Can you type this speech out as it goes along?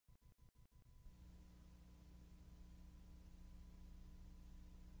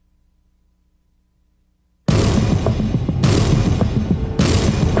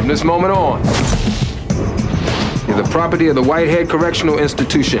this moment on, you're the property of the Whitehead Correctional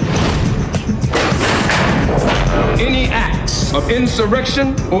Institution. Any acts of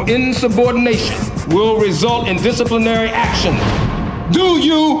insurrection or insubordination will result in disciplinary action. Do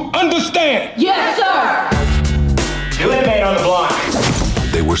you understand? Yes, sir! New inmate on the block.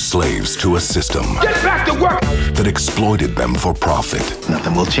 They were slaves to a system. Get back to work! That exploited them for profit.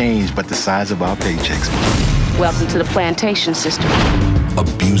 Nothing will change but the size of our paychecks. Welcome to the plantation system.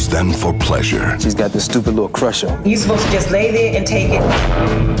 Abused them for pleasure. She's got this stupid little crush on. You're supposed to just lay there and take it.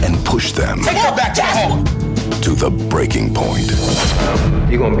 And push them. Take her back to home! To the breaking point.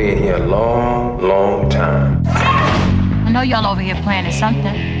 You're gonna be in here a long, long time. I know y'all over here planning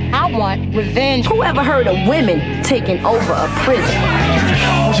something. I want revenge. Who ever heard of women taking over a prison?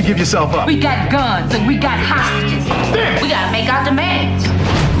 Why don't you give yourself up? We got guns and we got hostages. We gotta make our demands.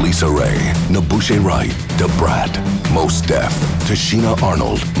 LisaRaye, Neema Wright, Brat, Mos Def, Tichina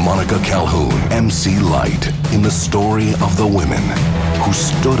Arnold, Monica Calhoun, MC Lyte, in the story of the women who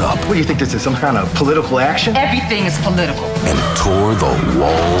stood up. What do you think this is, some kind of political action? Everything is political. And tore the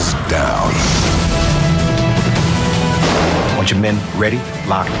walls down. I want your men ready,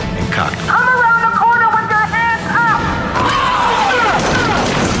 locked, and cocked. Come around the corner with your hands up!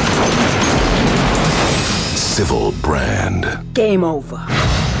 Civil Brand. Game over.